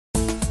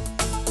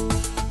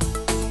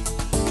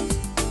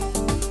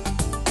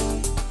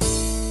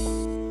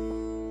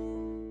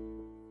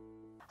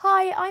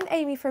Hi, I'm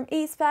Amy from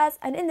eSpares,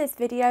 and in this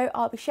video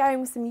I'll be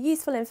sharing some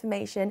useful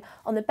information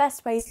on the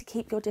best ways to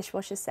keep your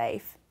dishwasher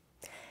safe.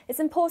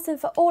 It's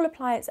important for all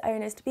appliance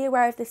owners to be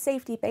aware of the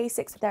safety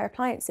basics of their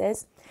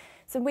appliances,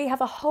 so we have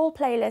a whole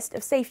playlist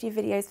of safety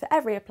videos for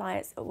every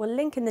appliance that we'll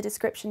link in the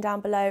description down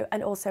below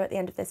and also at the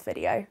end of this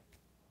video.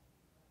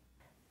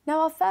 Now,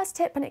 our first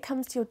tip when it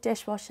comes to your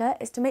dishwasher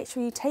is to make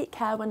sure you take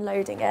care when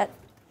loading it.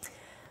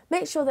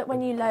 Make sure that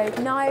when you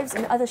load knives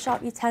and other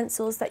sharp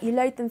utensils that you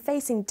load them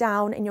facing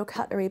down in your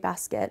cutlery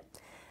basket.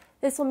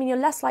 This will mean you're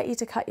less likely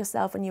to cut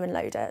yourself when you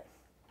unload it.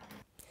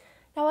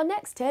 Now, our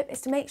next tip is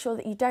to make sure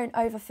that you don't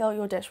overfill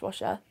your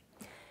dishwasher.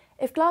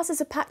 If glasses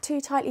are packed too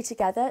tightly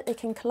together, they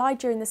can collide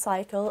during the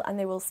cycle and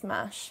they will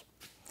smash.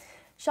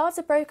 Shards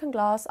of broken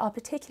glass are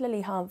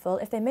particularly harmful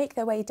if they make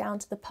their way down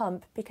to the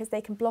pump because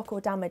they can block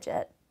or damage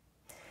it.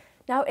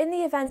 Now, in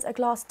the event a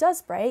glass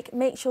does break,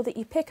 make sure that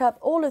you pick up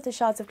all of the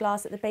shards of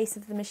glass at the base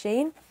of the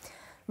machine,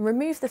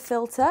 remove the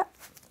filter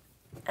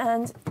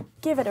and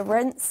give it a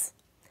rinse,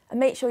 and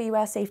make sure you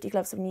wear safety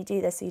gloves when you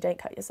do this so you don't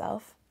cut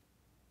yourself.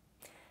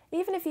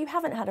 Even if you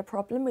haven't had a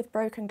problem with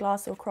broken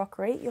glass or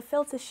crockery, your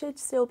filter should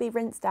still be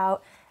rinsed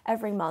out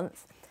every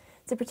month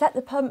to protect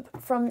the pump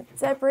from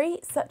debris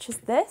such as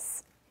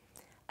this,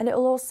 and it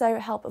will also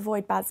help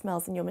avoid bad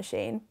smells in your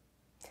machine.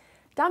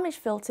 Damaged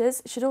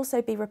filters should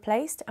also be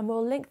replaced, and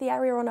we'll link the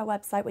area on our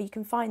website where you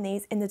can find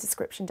these in the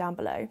description down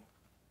below.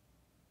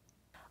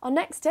 Our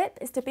next tip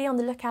is to be on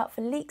the lookout for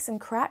leaks and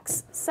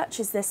cracks, such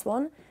as this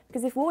one,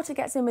 because if water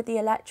gets in with the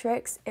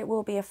electrics, it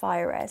will be a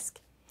fire risk.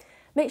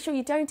 Make sure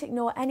you don't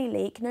ignore any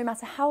leak, no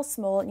matter how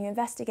small, and you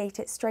investigate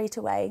it straight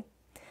away.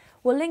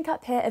 We'll link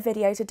up here a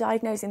video to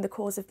diagnosing the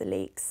cause of the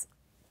leaks.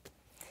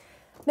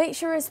 Make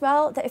sure as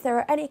well that if there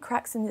are any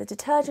cracks in the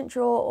detergent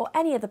drawer or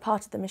any other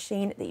part of the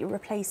machine that you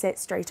replace it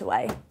straight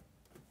away.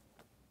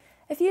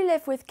 If you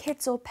live with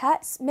kids or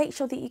pets, make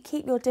sure that you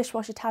keep your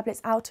dishwasher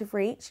tablets out of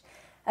reach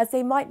as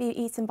they might be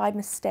eaten by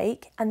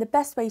mistake, and the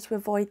best way to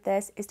avoid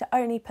this is to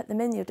only put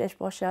them in your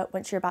dishwasher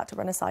once you're about to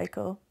run a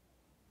cycle.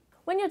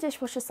 When your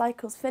dishwasher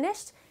cycle's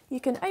finished, you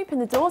can open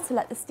the door to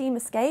let the steam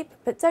escape,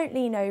 but don't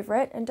lean over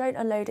it and don't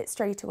unload it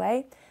straight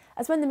away,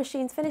 as when the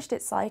machine's finished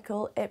its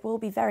cycle, it will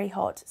be very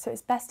hot, so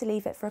it's best to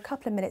leave it for a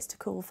couple of minutes to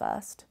cool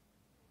first.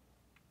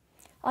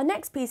 Our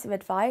next piece of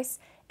advice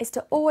is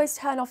to always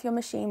turn off your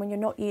machine when you're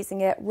not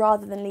using it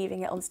rather than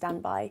leaving it on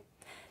standby.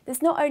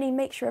 This not only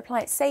makes your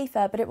appliance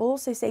safer, but it will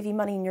also save you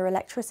money in your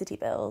electricity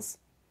bills.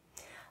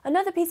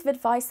 Another piece of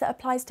advice that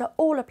applies to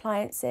all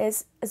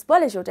appliances, as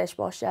well as your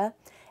dishwasher,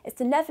 is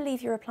to never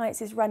leave your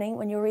appliances running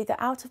when you're either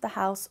out of the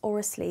house or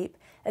asleep,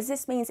 as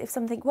this means if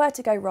something were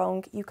to go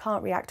wrong, you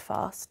can't react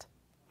fast.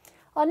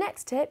 Our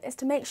next tip is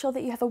to make sure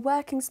that you have a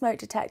working smoke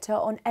detector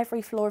on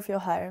every floor of your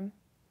home.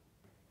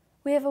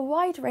 We have a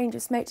wide range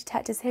of smoke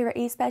detectors here at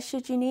eSpares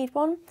should you need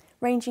one,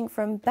 ranging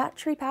from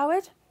battery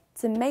powered,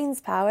 to mains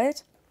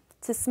powered,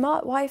 to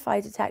smart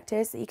Wi-Fi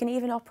detectors that you can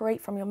even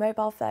operate from your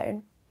mobile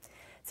phone.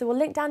 So we'll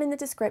link down in the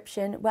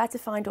description where to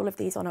find all of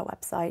these on our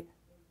website.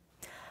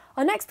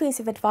 Our next piece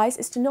of advice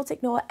is to not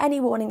ignore any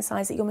warning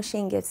signs that your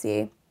machine gives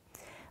you.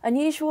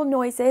 Unusual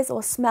noises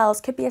or smells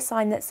could be a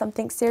sign that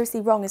something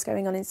seriously wrong is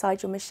going on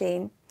inside your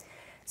machine.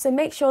 So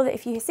make sure that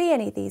if you see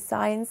any of these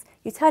signs,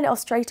 you turn it off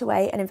straight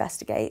away and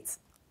investigate.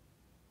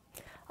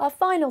 Our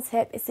final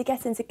tip is to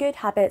get into good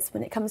habits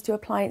when it comes to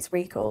appliance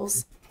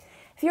recalls.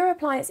 If your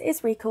appliance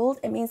is recalled,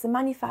 it means the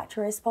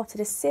manufacturer has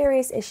spotted a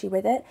serious issue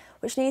with it,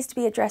 which needs to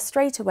be addressed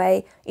straight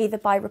away, either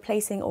by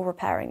replacing or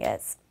repairing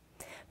it.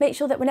 Make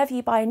sure that whenever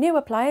you buy a new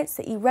appliance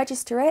that you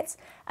register it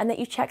and that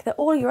you check that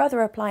all your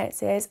other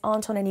appliances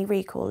aren't on any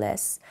recall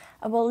lists.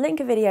 And we'll link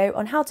a video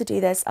on how to do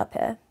this up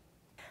here.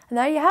 And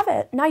there you have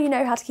it. Now you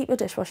know how to keep your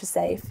dishwasher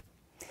safe.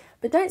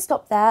 But don't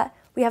stop there.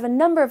 We have a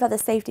number of other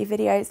safety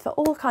videos for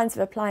all kinds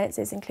of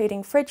appliances,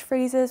 including fridge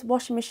freezers,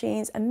 washing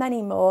machines, and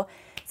many more.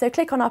 So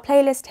click on our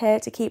playlist here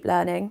to keep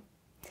learning.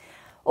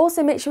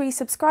 Also, make sure you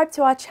subscribe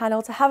to our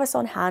channel to have us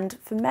on hand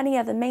for many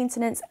other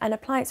maintenance and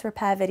appliance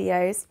repair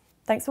videos.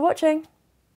 Thanks for watching.